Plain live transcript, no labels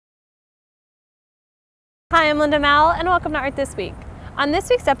Hi, I'm Linda Mal, and welcome to Art This Week. On this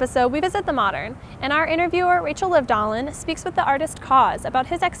week's episode, we visit the Modern, and our interviewer, Rachel Livedalen, speaks with the artist KAWS about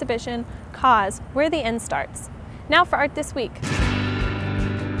his exhibition, KAWS, Where the End Starts. Now for Art This Week.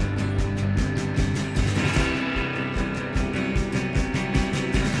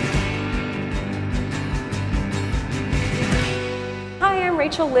 Hi, I'm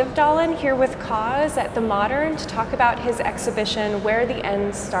Rachel Livedalen here with KAWS at the Modern to talk about his exhibition, Where the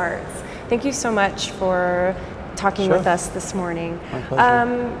End Starts. Thank you so much for talking with us this morning. My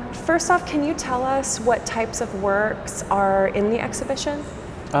pleasure. First off, can you tell us what types of works are in the exhibition?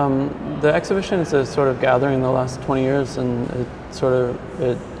 The exhibition is a sort of gathering in the last 20 years, and it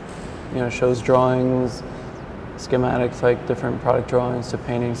shows drawings, schematics like different product drawings to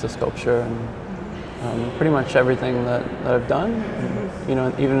paintings to sculpture, and pretty much everything that I've done. You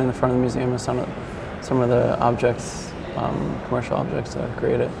know, even in the front of the museum is some of the objects. Commercial objects that I've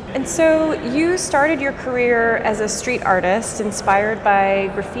created. And so you started your career as a street artist, inspired by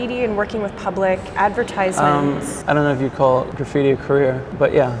graffiti and working with public advertisements. I don't know if you call graffiti a career,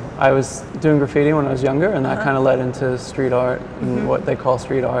 but yeah, I was doing graffiti when I was younger, and that kind of led into street art, and what they call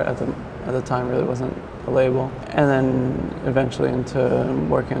street art at the time really wasn't a label. And then eventually into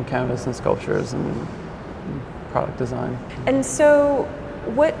working on canvas and sculptures and product design. And so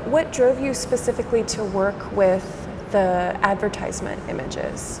what drove you specifically to work with the advertisement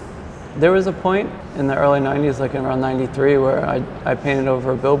images? There was a point in the early 90s, like around 93, where I painted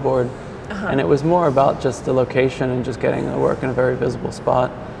over a billboard, and it was more about just the location and just getting the work in a very visible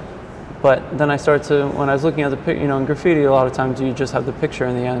spot. But then I started to, when I was looking at the picture, in graffiti a lot of times you just have the picture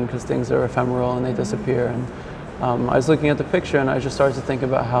in the end because things are ephemeral and they disappear. And I was looking at the picture and I just started to think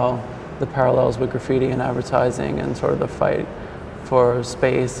about how the parallels with graffiti and advertising and sort of the fight for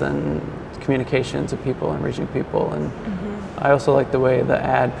space and communication to people and reaching people. And I also like the way the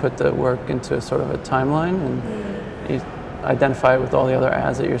ad put the work into sort of a timeline, and you identify it with all the other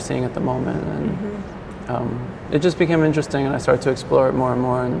ads that you're seeing at the moment. And it just became interesting, and I started to explore it more and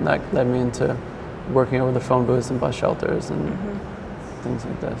more, and that led me into working over the phone booths and bus shelters and things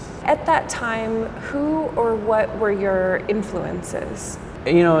like this. At that time, who or what were your influences?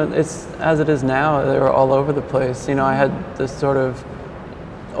 You know, it's as it is now, they were all over the place. You know, I had this sort of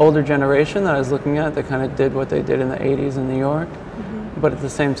older generation that I was looking at that kind of did what they did in the 80s in New York. But at the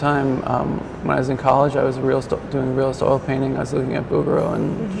same time, when I was in college, I was doing realist oil painting. I was looking at Bouguereau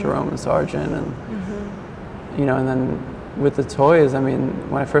and Jerome and Sargent, and you know, and then with the toys, I mean,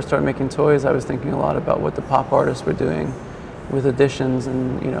 when I first started making toys, I was thinking a lot about what the pop artists were doing with editions,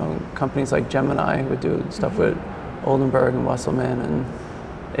 and you know, companies like Gemini would do stuff with Oldenburg and Wesselmann, and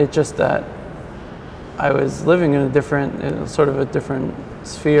it just that I was living in a different, sort of a different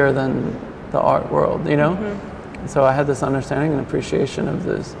sphere than the art world, you know? So I had this understanding and appreciation of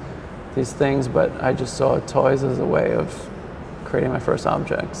these things, but I just saw toys as a way of creating my first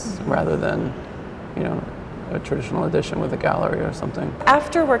objects rather than, you know, a traditional edition with a gallery or something.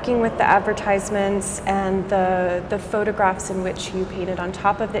 After working with the advertisements and the photographs in which you painted on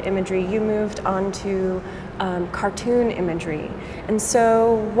top of the imagery, you moved on to cartoon imagery. And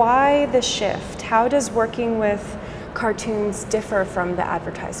so why the shift? How does working with cartoons differ from the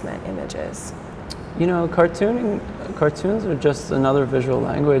advertisement images? You know, cartoons are just another visual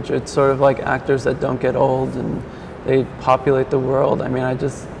language. It's sort of like actors that don't get old, and they populate the world. I mean,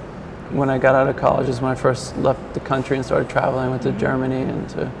 when I got out of college is when I first left the country and started traveling. I went to Germany and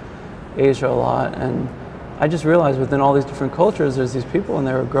to Asia a lot, and I just realized within all these different cultures there's these people, and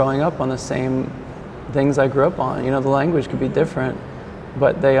they were growing up on the same things I grew up on. You know, the language could be different,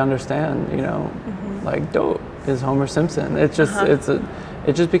 but they understand, you know, like dope is Homer Simpson. It's just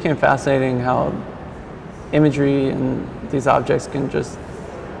it just became fascinating how imagery and these objects can just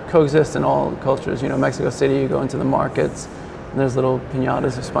coexist in all cultures. You know, Mexico City, you go into the markets and there's little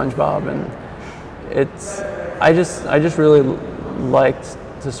piñatas of SpongeBob, and I just really liked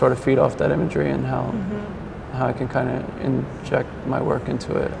to sort of feed off that imagery and how I can kind of inject my work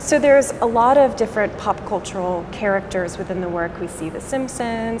into it. So there's a lot of different pop cultural characters within the work. We see The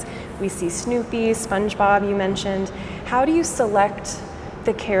Simpsons, we see Snoopy, SpongeBob you mentioned. How do you select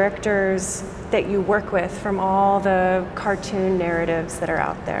the characters that you work with from all the cartoon narratives that are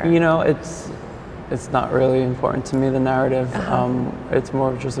out there? You know, it's not really important to me, the narrative. It's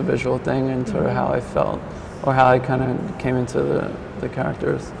more of just a visual thing and sort of how I felt, or how I kind of came into the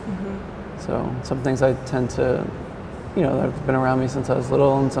characters. So some things I tend to, you know, that have been around me since I was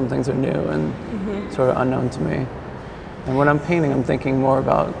little, and some things are new and sort of unknown to me. And when I'm painting, I'm thinking more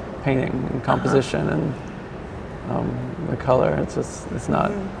about painting and composition and the color. It's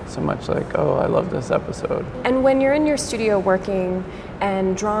not so much like, oh, I love this episode. And when you're in your studio working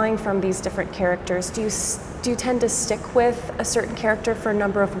and drawing from these different characters, do you tend to stick with a certain character for a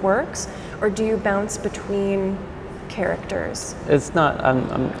number of works, or do you bounce between characters? It's not.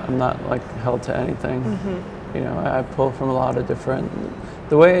 I'm not like held to anything. You know, I pull from a lot of different.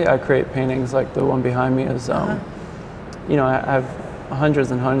 The way I create paintings, like the one behind me, is you know, I have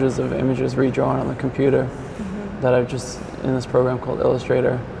hundreds and hundreds of images redrawn on the computer that I've just in this program called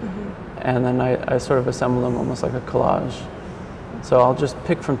Illustrator, and then I sort of assemble them almost like a collage. So I'll just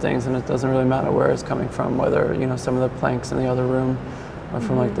pick from things, and it doesn't really matter where it's coming from, whether, you know, some of the planks in the other room are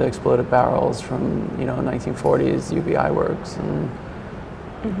from like the exploded barrels from, you know, 1940s UBI works,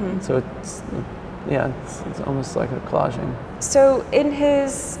 and so it's, yeah, it's almost like a collaging. So in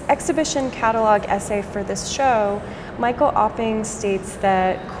his exhibition catalog essay for this show, Michael Opping states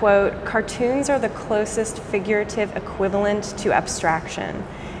that, quote, cartoons are the closest figurative equivalent to abstraction.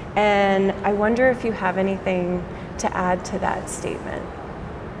 And I wonder if you have anything to add to that statement.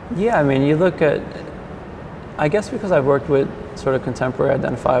 Yeah, I mean, you look at, I guess because I've worked with sort of contemporary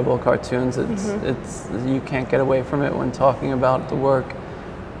identifiable cartoons, it's you can't get away from it when talking about the work.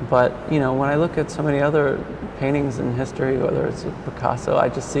 But, you know, when I look at so many other paintings in history, whether it's Picasso, I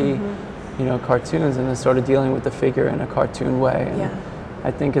just see, you know, cartoons, and it's sort of dealing with the figure in a cartoon way. And I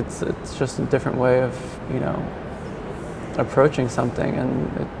think it's just a different way of, you know, approaching something,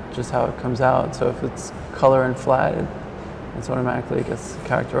 and just how it comes out. So if it's color and flat, it automatically gets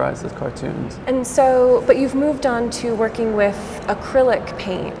characterized as cartoons. And so, but you've moved on to working with acrylic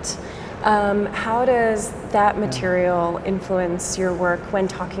paint. How does that material influence your work when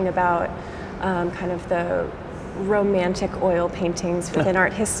talking about kind of the romantic oil paintings within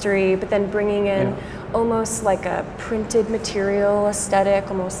art history, but then bringing in almost like a printed material aesthetic,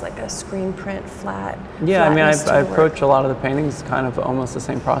 almost like a screen print flat? Yeah, I mean, I approach a lot of the paintings kind of almost the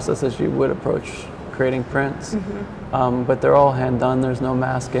same process as you would approach creating prints, but they're all hand done. There's no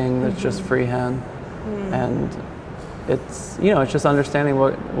masking. It's just freehand, and it's, you know, it's just understanding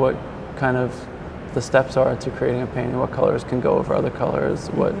what kind of the steps are to creating a painting, what colors can go over other colors,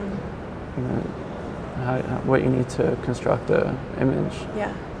 what, you know, what you need to construct the image.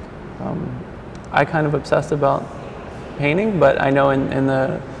 Yeah. I kind of obsessed about painting, but I know in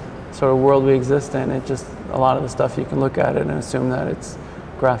the sort of world we exist in, it just, a lot of the stuff you can look at it and assume that it's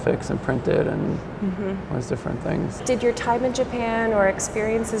graphics and printed and those different things. Did your time in Japan or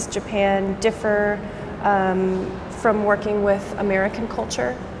experiences in Japan differ from working with American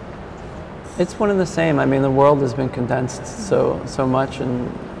culture? It's one and the same. I mean, the world has been condensed so much in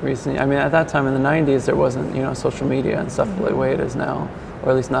recent. I mean, at that time in the '90s, there wasn't, you know, social media and stuff the way it is now, or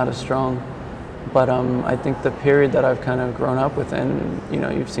at least not as strong. But I think the period that I've kind of grown up within, you know,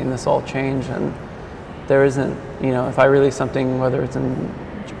 you've seen this all change, and there isn't, you know, if I release something, whether it's in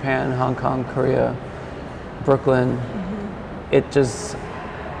Japan, Hong Kong, Korea, Brooklyn, it just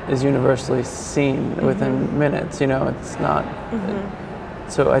is universally seen within minutes. You know, it's not.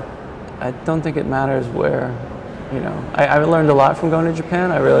 So I don't think it matters where, you know, I learned a lot from going to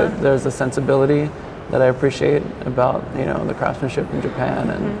Japan. I really, there's a sensibility that I appreciate about, you know, the craftsmanship in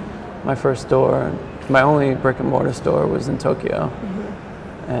Japan. And my first store, my only brick and mortar store was in Tokyo.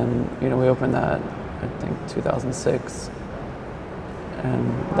 And, you know, we opened that, I think, 2006.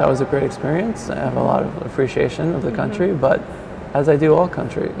 And that was a great experience. I have a lot of appreciation of the country, but as I do all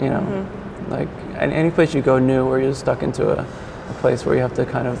country, you know, like any place you go new or you're stuck into a place where you have to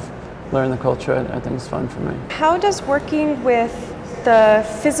kind of learn the culture, I think it's fun for me. How does working with the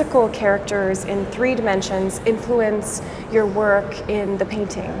physical characters in 3 dimensions influence your work in the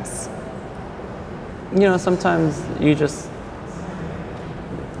paintings? You know, sometimes you just,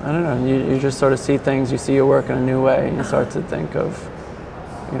 I don't know, you just sort of see things, you see your work in a new way, and you start to think of,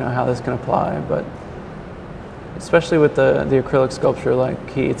 you know, how this can apply. But especially with the acrylic sculpture like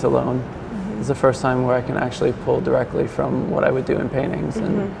He Eats Alone, it's the first time where I can actually pull directly from what I would do in paintings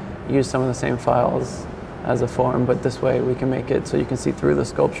and use some of the same files as a form, but this way we can make it so you can see through the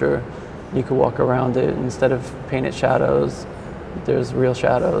sculpture. You can walk around it. Instead of painted shadows, there's real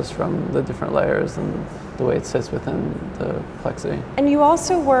shadows from the different layers and the way it sits within the plexi. And you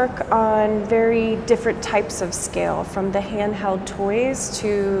also work on very different types of scale, from the handheld toys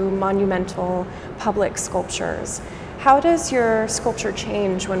to monumental public sculptures. How does your sculpture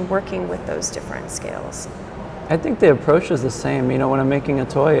change when working with those different scales? I think the approach is the same. You know, when I'm making a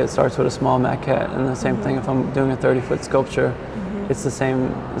toy, it starts with a small maquette, and the same thing if I'm doing a 30-foot sculpture, it's the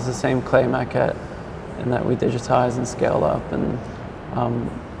same clay maquette, and that we digitize and scale up. And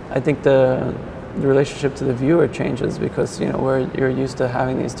I think the relationship to the viewer changes because, you know, where you're used to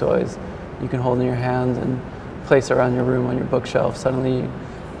having these toys, you can hold in your hand and place around your room on your bookshelf, suddenly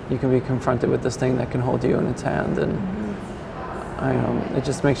you can be confronted with this thing that can hold you in its hand, and it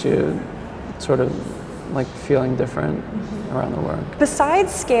just makes you sort of like feeling different around the work. Besides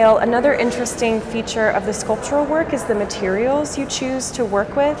scale, another interesting feature of the sculptural work is the materials you choose to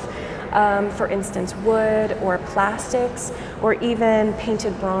work with. For instance, wood or plastics, or even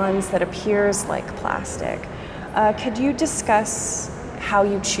painted bronze that appears like plastic. Could you discuss how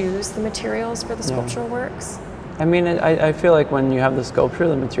you choose the materials for the sculptural works? I mean, I feel like when you have the sculpture,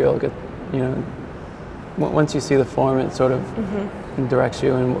 the material once you see the form, it sort of directs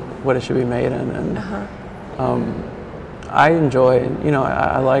you in what it should be made in. And I enjoy,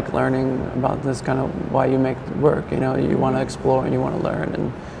 I like learning about this kind of why you make work. You want to explore and you want to learn.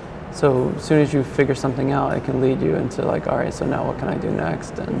 And so as soon as you figure something out, it can lead you into like, all right, so now what can I do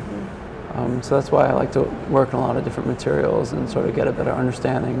next? And so that's why I like to work on a lot of different materials and sort of get a better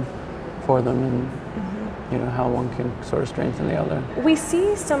understanding for them, and how one can sort of strengthen the other. We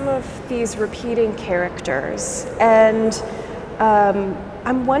see some of these repeating characters, and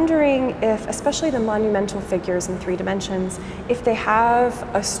I'm wondering if, especially the monumental figures in 3 dimensions, if they have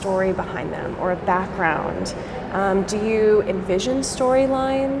a story behind them or a background. Do you envision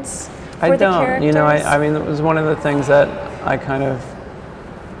storylines for the characters? I mean, it was one of the things that I kind of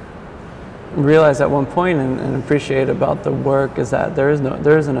realized at one point and appreciate about the work is that there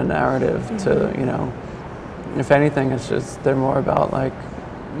isn't a narrative to, if anything, it's just, they're more about like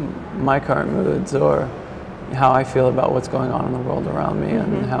my current moods or how I feel about what's going on in the world around me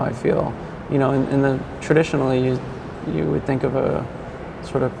and how I feel. Traditionally you would think of a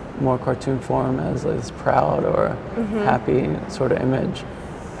sort of more cartoon form as proud or happy sort of image,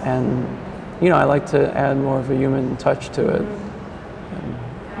 and I like to add more of a human touch to it.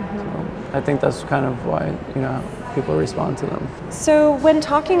 So I think that's kind of why people respond to them. So when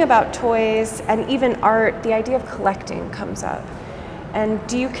talking about toys and even art, the idea of collecting comes up. And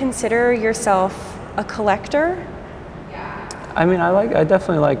do you consider yourself a collector? I mean, I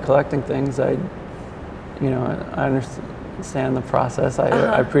definitely like collecting things. I understand the process.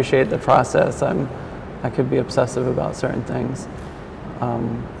 I appreciate the process. I could be obsessive about certain things,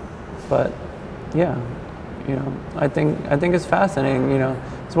 but yeah, I think it's fascinating.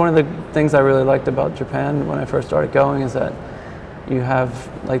 It's one of the things I really liked about Japan when I first started going is that you have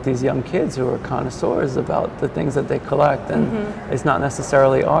like these young kids who are connoisseurs about the things that they collect, and it's not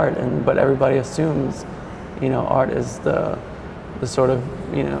necessarily art, but everybody assumes, art is the sort of,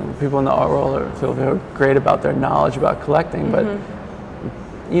 people in the art world feel very great about their knowledge about collecting, but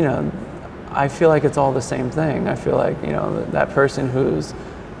I feel like it's all the same thing. I feel like, that person who's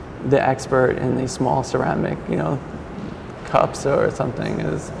the expert in these small ceramic, cups or something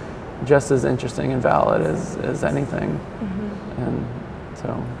is just as interesting and valid as anything. And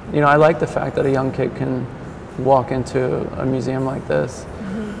so, I like the fact that a young kid can walk into a museum like this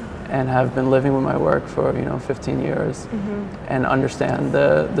and have been living with my work for 15 years and understand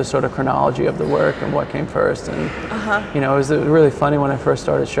the sort of chronology of the work and what came first. And it was really funny when I first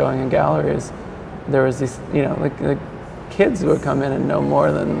started showing in galleries. There was these like kids would come in and know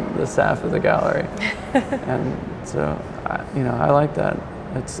more than the staff of the gallery, and so I like that.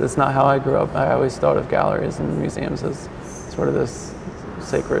 It's not how I grew up. I always thought of galleries and museums as sort of this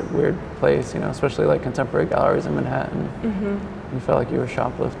sacred, weird place, especially like contemporary galleries in Manhattan. You felt like you were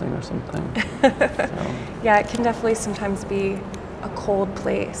shoplifting or something. So. Yeah, it can definitely sometimes be a cold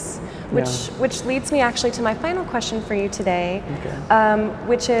place, which leads me actually to my final question for you today,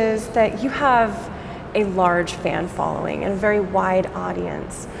 which is that you have a large fan following and a very wide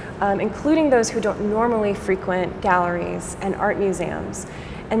audience, including those who don't normally frequent galleries and art museums.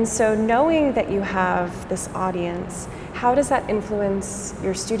 And so knowing that you have this audience, how does that influence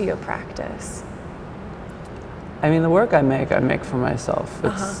your studio practice? I mean, the work I make for myself.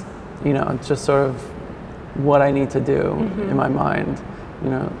 It's, it's just sort of what I need to do in my mind.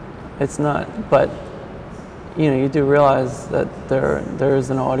 It's not, but you do realize that there is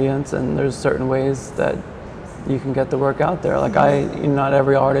an audience, and there's certain ways that you can get the work out there. Like not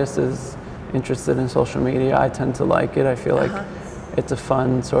every artist is interested in social media. I tend to like it. I feel like it's a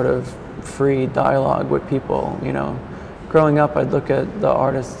fun sort of free dialogue with people. Growing up, I'd look at the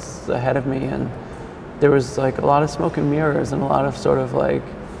artists ahead of me, and there was like a lot of smoke and mirrors and a lot of sort of like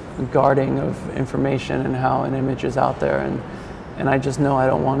guarding of information and how an image is out there, and I just know I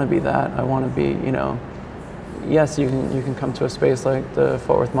don't want to be that. I want to be, yes, you can come to a space like the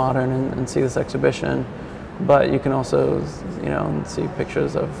Fort Worth Modern and see this exhibition, but you can also, see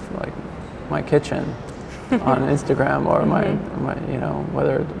pictures of like my kitchen on Instagram or my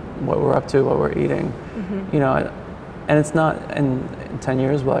whether what we're up to, what we're eating, and it's not. In 10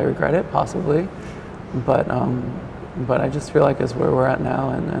 years, will I regret it? Possibly, But I just feel like it's where we're at now,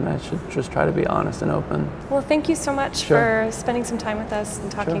 and I should just try to be honest and open. Well, thank you so much for spending some time with us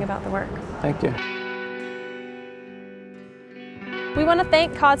and talking about the work. Thank you. We want to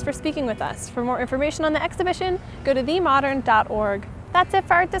thank KAWS for speaking with us. For more information on the exhibition, go to themodern.org. That's it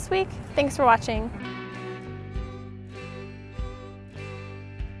for Art This Week. Thanks for watching.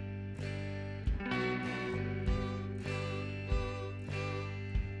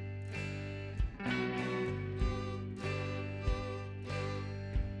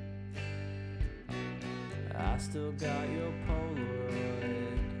 I still got your Polaroid.